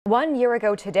1 year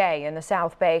ago today in the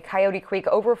South Bay, Coyote Creek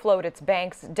overflowed its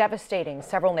banks, devastating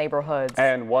several neighborhoods.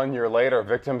 And 1 year later,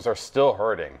 victims are still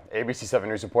hurting. ABC 7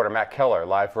 News reporter Matt Keller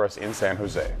live for us in San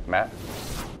Jose. Matt?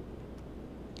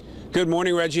 Good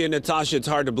morning, Reggie and Natasha. It's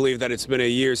hard to believe that it's been a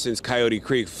year since Coyote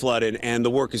Creek flooded, and the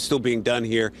work is still being done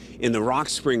here in the Rock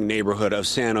Spring neighborhood of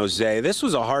San Jose. This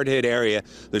was a hard-hit area.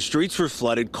 The streets were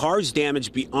flooded, cars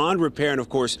damaged beyond repair, and of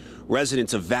course,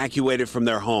 residents evacuated from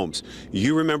their homes.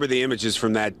 You remember the images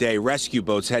from that day. Rescue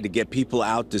boats had to get people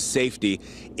out to safety.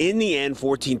 In the end,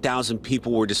 14,000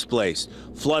 people were displaced.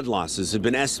 Flood losses have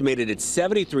been estimated at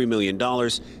 $73 million,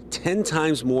 10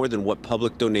 times more than what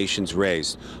public donations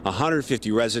raised.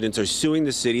 150 residents are suing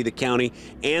the city, the county,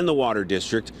 and the water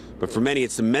district, but for many,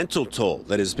 it's the mental toll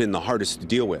that has been the hardest to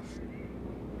deal with.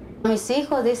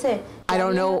 I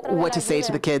don't know what to say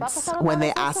to the kids when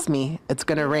they ask me, it's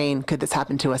going to rain, could this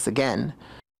happen to us again?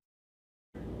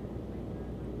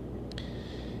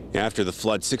 After the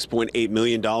flood, $6.8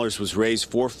 million was raised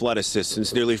for flood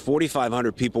assistance. Nearly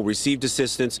 4,500 people received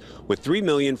assistance, with $3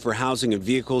 million for housing and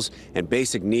vehicles and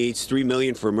basic needs, $3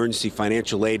 million for emergency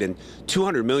financial aid, and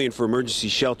 $200 million for emergency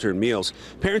shelter and meals.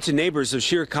 Parents and neighbors of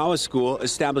Shirakawa School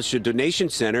established a donation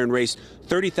center and raised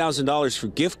 $30,000 for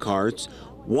gift cards.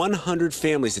 100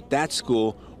 families at that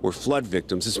school were flood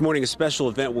victims. This morning, a special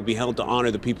event will be held to honor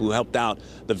the people who helped out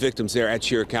the victims there at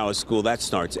Shirakawa School. That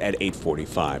starts at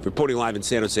 8:45. Reporting live in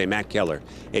San Jose, Matt Keller,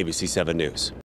 ABC 7 News.